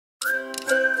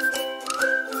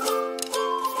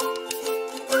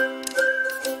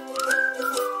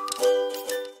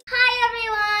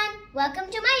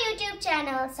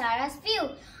channel Sarah's View.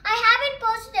 I haven't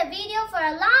posted a video for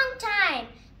a long time,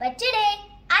 but today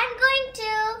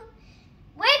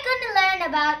we're going to learn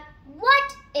about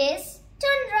what is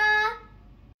tundra.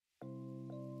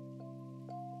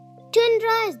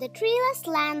 Tundra is the treeless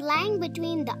land lying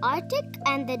between the Arctic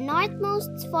and the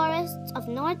northmost forests of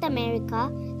North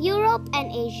America, Europe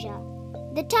and Asia.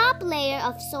 The top layer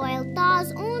of soil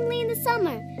thaws only in the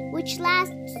summer, which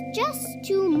lasts just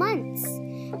 2 months.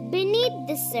 Beneath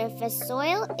the surface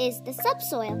soil is the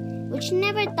subsoil, which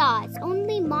never thaws.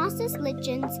 Only mosses,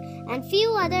 lichens, and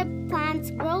few other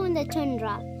plants grow in the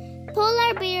tundra.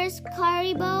 Polar bears,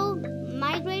 caribou,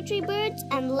 migratory birds,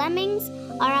 and lemmings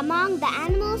are among the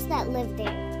animals that live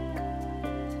there.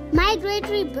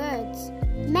 Migratory birds.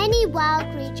 Many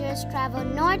wild creatures travel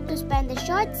north to spend the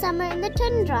short summer in the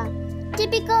tundra.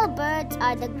 Typical birds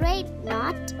are the great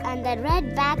knot and the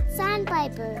red-backed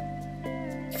sandpiper.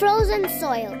 Frozen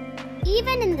soil.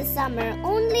 Even in the summer,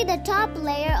 only the top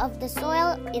layer of the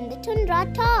soil in the tundra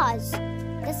thaws.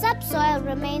 The subsoil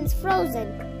remains frozen.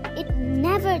 It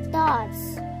never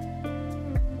thaws.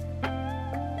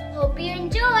 Hope you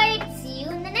enjoyed. See you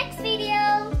in the next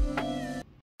video.